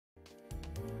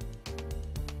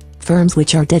Firms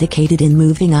which are dedicated in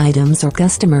moving items or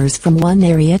customers from one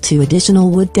area to additional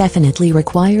would definitely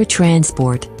require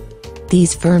transport.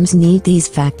 These firms need these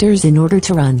factors in order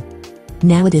to run.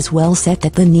 Now it is well set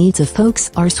that the needs of folks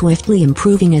are swiftly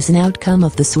improving as an outcome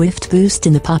of the swift boost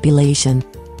in the population.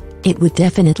 It would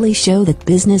definitely show that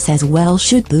business as well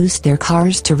should boost their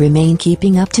cars to remain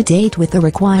keeping up to date with the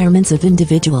requirements of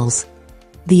individuals.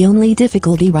 The only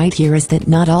difficulty right here is that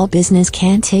not all business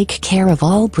can take care of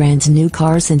all brand new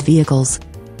cars and vehicles.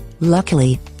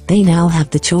 Luckily, they now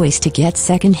have the choice to get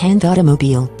second-hand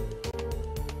automobile.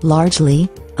 Largely,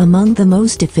 among the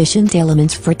most efficient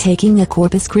elements for taking a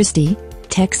Corpus Christi,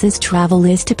 Texas travel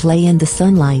is to play in the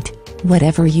sunlight.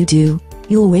 Whatever you do,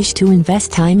 you'll wish to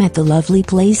invest time at the lovely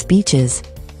place beaches.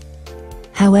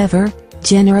 However,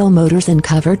 General Motors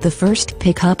uncovered the first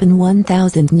pickup in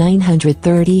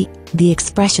 1930. The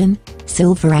expression,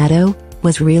 Silverado,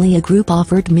 was really a group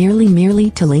offered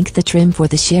merely to link the trim for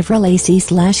the Chevrolet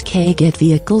C/K Get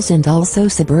vehicles and also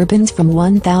Suburbans from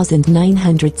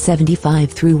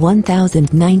 1975 through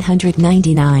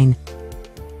 1999.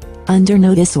 Under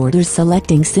notice orders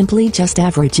selecting simply just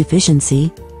average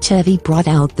efficiency, Chevy brought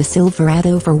out the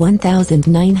Silverado for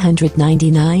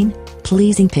 1999,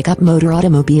 pleasing pickup motor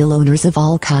automobile owners of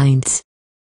all kinds.